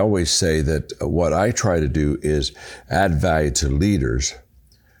 I always say that what I try to do is add value to leaders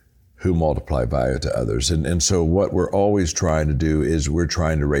who multiply value to others. And so what we're always trying to do is we're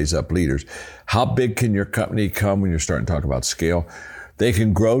trying to raise up leaders. How big can your company come when you're starting to talk about scale? They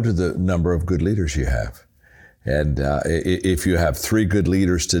can grow to the number of good leaders you have. And if you have 3 good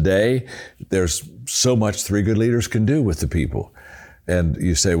leaders today, there's so much 3 good leaders can do with the people. And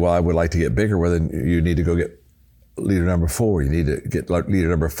you say, well, I would like to get bigger. Well, then you need to go get leader number 4. You need to get leader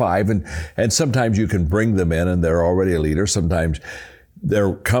number 5. And sometimes you can bring them in and they're already a leader. Sometimes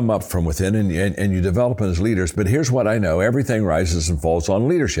they'll come up from within and you develop them as leaders. But here's what I know. Everything rises and falls on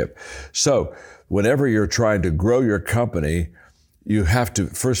leadership. So whenever you're trying to grow your company, you have to,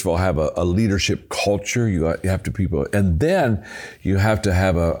 first of all, have a leadership culture. You have to people, and then you have to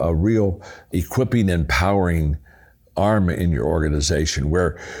have a real equipping, empowering arm in your organization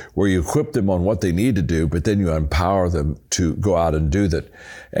where you equip them on what they need to do, but then you empower them to go out and do that.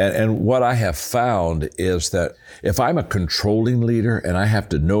 And what I have found is that if I'm a controlling leader and I have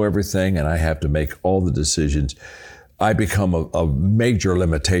to know everything and I have to make all the decisions, I become a major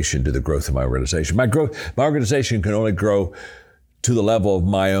limitation to the growth of my organization. My organization can only grow to the level of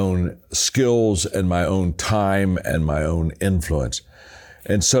my own skills and my own time and my own influence.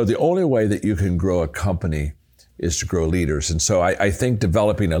 And so the only way that you can grow a company is to grow leaders. And so I think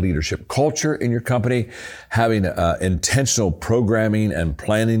developing a leadership culture in your company, having intentional programming and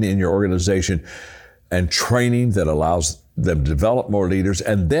planning in your organization and training that allows them to develop more leaders,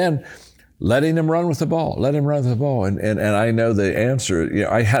 and then letting them run with the ball. Let him run with the ball. And I know the answer.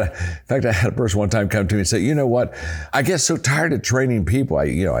 I had a person one time come to me and say, you know what? I get so tired of training people.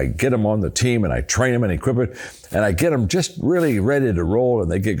 I get them on the team and I train them and equip it and I get them just really ready to roll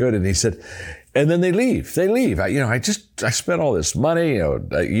and they get good. And he said, and then they leave. I spent all this money,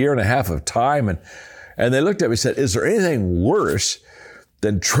 a year and a half of time. And they looked at me and said, is there anything worse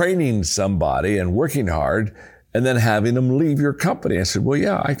than training somebody and working hard and then having them leave your company? I said, well,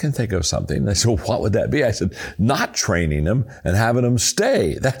 yeah, I can think of something. They said, well, what would that be? I said, not training them and having them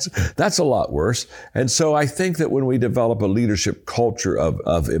stay. That's a lot worse. And so I think that when we develop a leadership culture of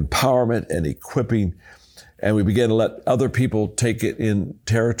empowerment and equipping, and we begin to let other people take it in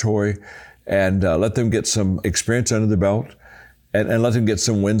territory and let them get some experience under the belt and let them get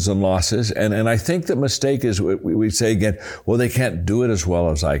some wins and losses. And I think the mistake is we say again, well, they can't do it as well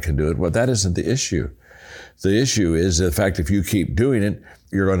as I can do it. Well, that isn't the issue. The issue is the fact if you keep doing it,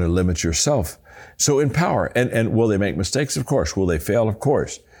 you're going to limit yourself. So empower. And will they make mistakes? Of course. Will they fail? Of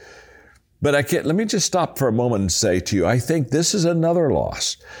course. But let me just stop for a moment and say to you, I think this is another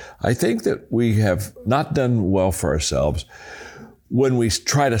loss. I think that we have not done well for ourselves when we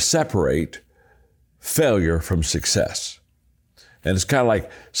try to separate failure from success. And it's kind of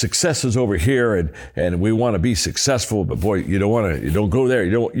like success is over here and we want to be successful, but boy, you don't go there.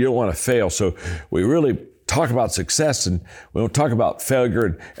 You don't want to fail. So we really talk about success and we don't talk about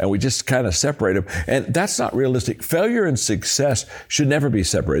failure and we just kind of separate them. And that's not realistic. Failure and success should never be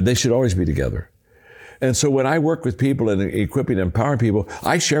separated. They should always be together. And so when I work with people and equipping and empowering people,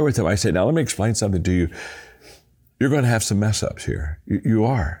 I share with them, I say, now let me explain something to you. You're going to have some mess ups here. You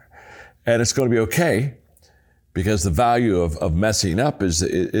are. And it's going to be okay because the value of messing up is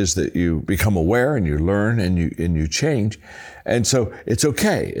that you become aware and you learn and you change. And so it's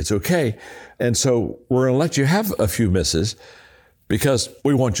okay. It's okay. And so we're going to let you have a few misses because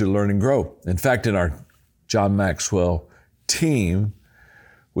we want you to learn and grow. In fact, in our John Maxwell team,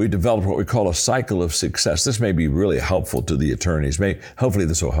 we developed what we call a cycle of success. This may be really helpful to the attorneys. Hopefully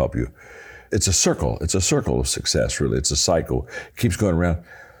this will help you. It's a circle. It's a circle of success, really. It's a cycle. It keeps going around.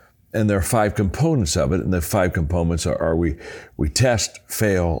 And there are 5 components of it. And the 5 components are we test,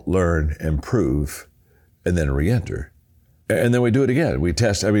 fail, learn, improve, and then re-enter. And then we do it again. We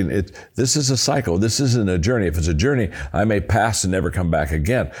test. This is a cycle. This isn't a journey. If it's a journey, I may pass and never come back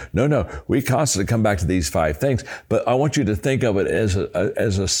again. No. We constantly come back to these 5 things. But I want you to think of it as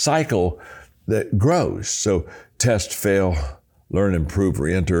a cycle that grows. So test, fail, learn, improve,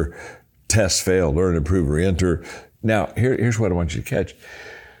 re-enter. Test, fail, learn, improve, re-enter. Now, here's what I want you to catch.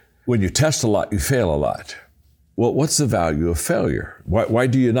 When you test a lot, you fail a lot. Well, what's the value of failure? Why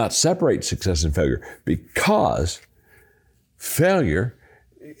do you not separate success and failure? Because failure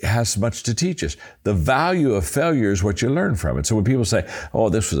has much to teach us. The value of failure is what you learn from it. So when people say, oh,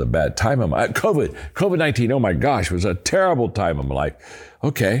 this was a bad time in my life, COVID-19, oh my gosh, it was a terrible time in my life.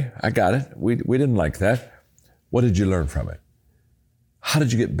 Okay, I got it. We didn't like that. What did you learn from it? How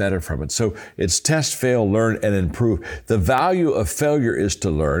did you get better from it? So it's test, fail, learn, and improve. The value of failure is to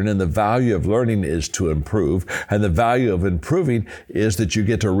learn, and the value of learning is to improve, and the value of improving is that you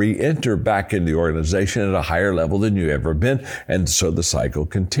get to re-enter back in the organization at a higher level than you've ever been, and so the cycle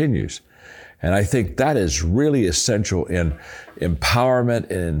continues. And I think that is really essential in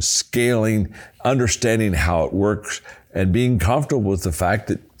empowerment and in scaling, understanding how it works, and being comfortable with the fact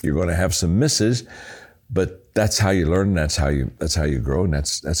that you're going to have some misses, but that's how you learn, and that's how you grow, and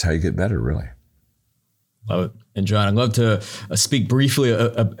that's how you get better, really. Love it. And John, I'd love to speak briefly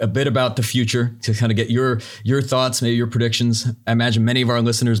a bit about the future, to kind of get your thoughts, maybe your predictions. I imagine many of our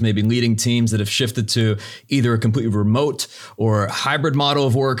listeners may be leading teams that have shifted to either a completely remote or hybrid model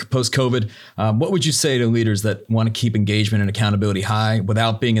of work post-COVID. What would you say to leaders that want to keep engagement and accountability high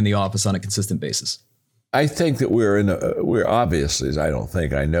without being in the office on a consistent basis? I think that we're obviously,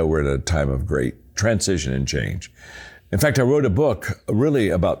 I know we're at a time of great transition and change. In fact, I wrote a book really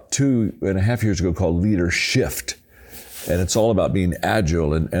about 2.5 years ago called Leader Shift. And it's all about being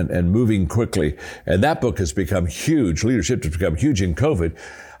agile and moving quickly. And that book has become huge. Leadership has become huge in COVID.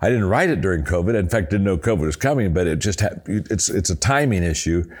 I didn't write it during COVID. In fact, didn't know COVID was coming, but it's a timing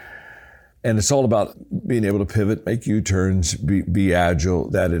issue. And it's all about being able to pivot, make U-turns, be agile,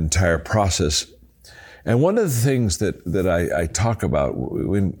 that entire process. And one of the things that I talk about,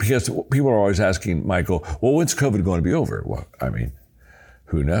 because people are always asking, Michael, well, when's COVID going to be over? Well,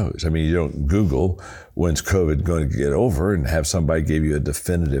 who knows? You don't Google when's COVID going to get over and have somebody give you a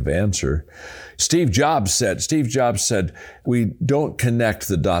definitive answer. Steve Jobs said, we don't connect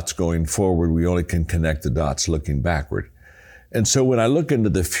the dots going forward. We only can connect the dots looking backward. And so when I look into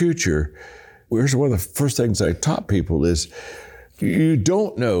the future, here's one of the first things I taught people is, you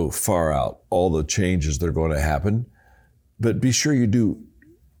don't know far out all the changes that are going to happen, but be sure you do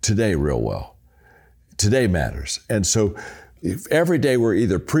today real well. Today matters. And so if every day we're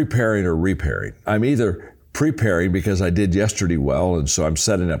either preparing or repairing. I'm either preparing because I did yesterday well, and so I'm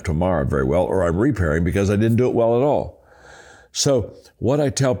setting up tomorrow very well, or I'm repairing because I didn't do it well at all. So what I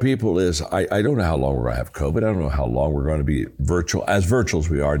tell people is, I don't know how long we're going to have COVID. I don't know how long we're going to be virtual as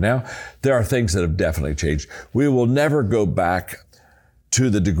we are now. There are things that have definitely changed. We will never go back to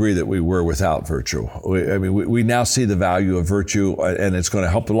the degree that we were without virtual. We now see the value of virtue, and it's going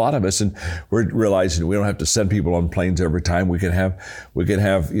to help a lot of us. And we're realizing we don't have to send people on planes every time. We can have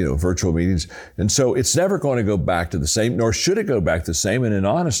virtual meetings. And so it's never going to go back to the same, nor should it go back the same. And then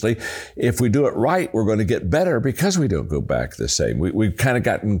honestly, if we do it right, we're going to get better because we don't go back the same. We've kind of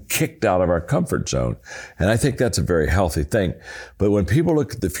gotten kicked out of our comfort zone. And I think that's a very healthy thing. But when people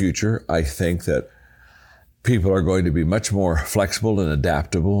look at the future, I think that people are going to be much more flexible and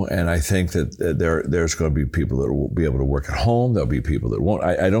adaptable, and I think that there's going to be people that will be able to work at home. There'll be people that won't.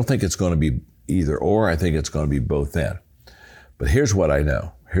 I don't think it's going to be either or. I think it's going to be both then. But here's what I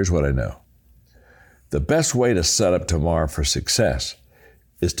know. The best way to set up tomorrow for success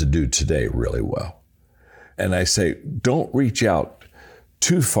is to do today really well. And I say, don't reach out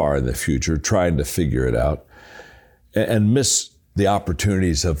too far in the future trying to figure it out and miss the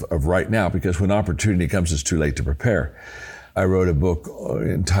opportunities of right now, because when opportunity comes, it's too late to prepare. I wrote a book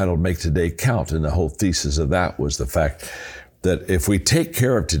entitled Make Today Count, and the whole thesis of that was the fact that if we take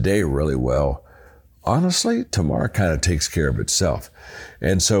care of today really well, honestly, tomorrow kind of takes care of itself.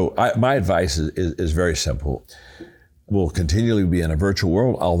 And so my advice is very simple. We'll continually be in a virtual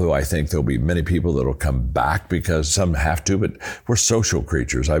world, although I think there'll be many people that'll come back because some have to, but we're social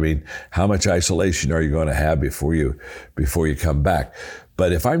creatures. How much isolation are you going to have before you come back?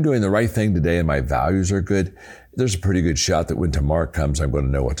 But if I'm doing the right thing today and my values are good, there's a pretty good shot that when tomorrow comes, I'm going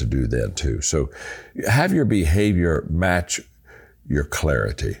to know what to do then too. So have your behavior match your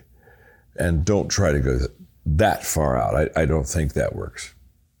clarity. And don't try to go that far out. I don't think that works.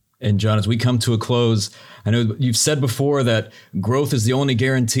 And John, as we come to a close, I know you've said before that growth is the only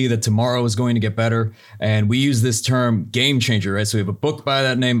guarantee that tomorrow is going to get better. And we use this term game changer, right? So we have a book by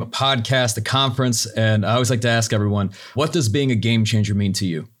that name, a podcast, a conference. And I always like to ask everyone, what does being a game changer mean to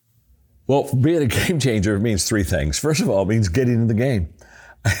you? Well, being a game changer means three things. First of all, it means getting in the game.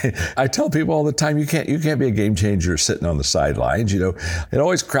 I tell people all the time, you can't be a game changer sitting on the sidelines. It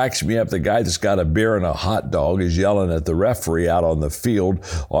always cracks me up. The guy that's got a beer and a hot dog is yelling at the referee out on the field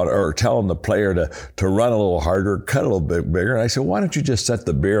or telling the player to run a little harder, cut a little bit bigger. And I said, why don't you just set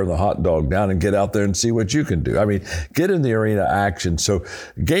the beer and the hot dog down and get out there and see what you can do? I mean, get in the arena action. So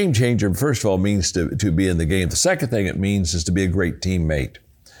game changer, first of all, means to be in the game. The second thing it means is to be a great teammate.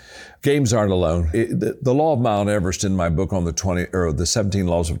 Games aren't alone. The law of Mount Everest in my book on the 17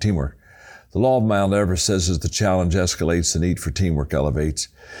 laws of teamwork. The law of Mount Everest says as the challenge escalates, the need for teamwork elevates.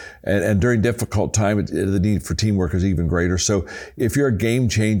 And during difficult time, the need for teamwork is even greater. So if you're a game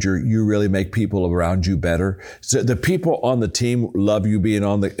changer, you really make people around you better. So the people on the team love you being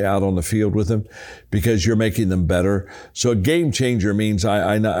out on the field with them because you're making them better. So a game changer means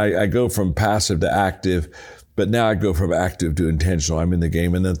I go from passive to active. But now I go from active to intentional. I'm in the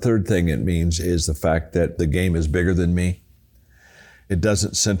game. And the third thing it means is the fact that the game is bigger than me. It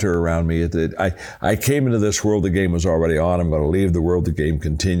doesn't center around me. I came into this world, the game was already on. I'm going to leave the world, the game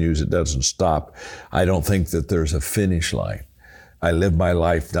continues. It doesn't stop. I don't think that there's a finish line. I live my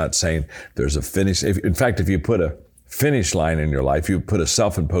life not saying there's a finish. In fact, if you put a finish line in your life, you put a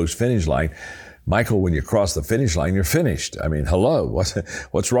self-imposed finish line, Michael, when you cross the finish line, you're finished. I mean, hello,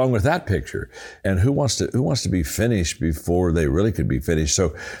 what's wrong with that picture? And who wants to be finished before they really could be finished?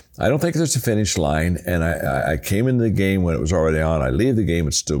 So I don't think there's a finish line. And I came into the game when it was already on. I leave the game,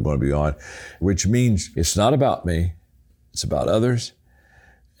 it's still going to be on, which means it's not about me. It's about others.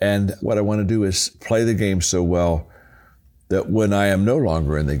 And what I want to do is play the game so well that when I am no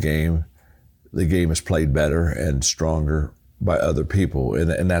longer in the game is played better and stronger by other people.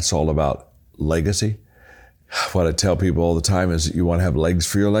 And that's all about legacy. What I tell people all the time is you want to have legs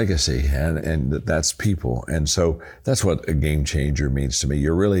for your legacy, and that's people. And so that's what a game changer means to me.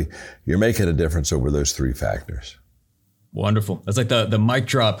 You're making a difference over those three factors. Wonderful. That's like the mic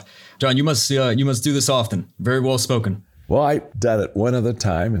drop. John, you must do this often. Very well spoken. Well, I done it one other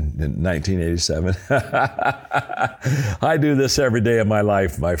time in 1987. I do this every day of my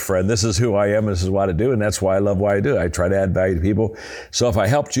life, my friend. This is who I am. This is what I do. And that's why I love what I do. I try to add value to people. So if I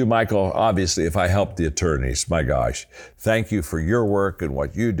helped you, Michael, obviously, if I helped the attorneys, my gosh, thank you for your work and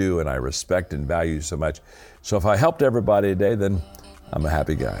what you do. And I respect and value you so much. So if I helped everybody today, then I'm a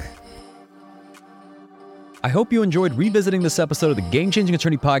happy guy. I hope you enjoyed revisiting this episode of the Game Changing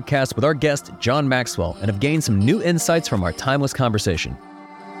Attorney Podcast with our guest, John Maxwell, and have gained some new insights from our timeless conversation.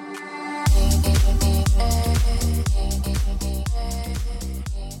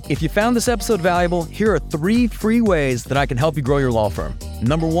 If you found this episode valuable, here are 3 free ways that I can help you grow your law firm.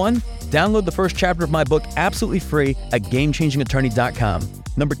 Number 1, download the first chapter of my book absolutely free at GameChangingAttorney.com.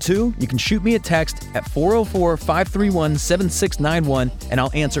 Number 2, you can shoot me a text at 404-531-7691, and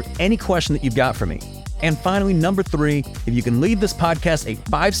I'll answer any question that you've got for me. And finally, number 3, if you can leave this podcast a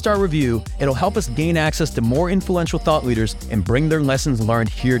 5-star review, it'll help us gain access to more influential thought leaders and bring their lessons learned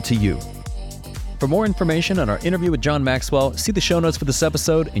here to you. For more information on our interview with John Maxwell, see the show notes for this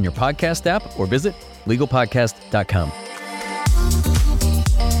episode in your podcast app or visit legalpodcast.com.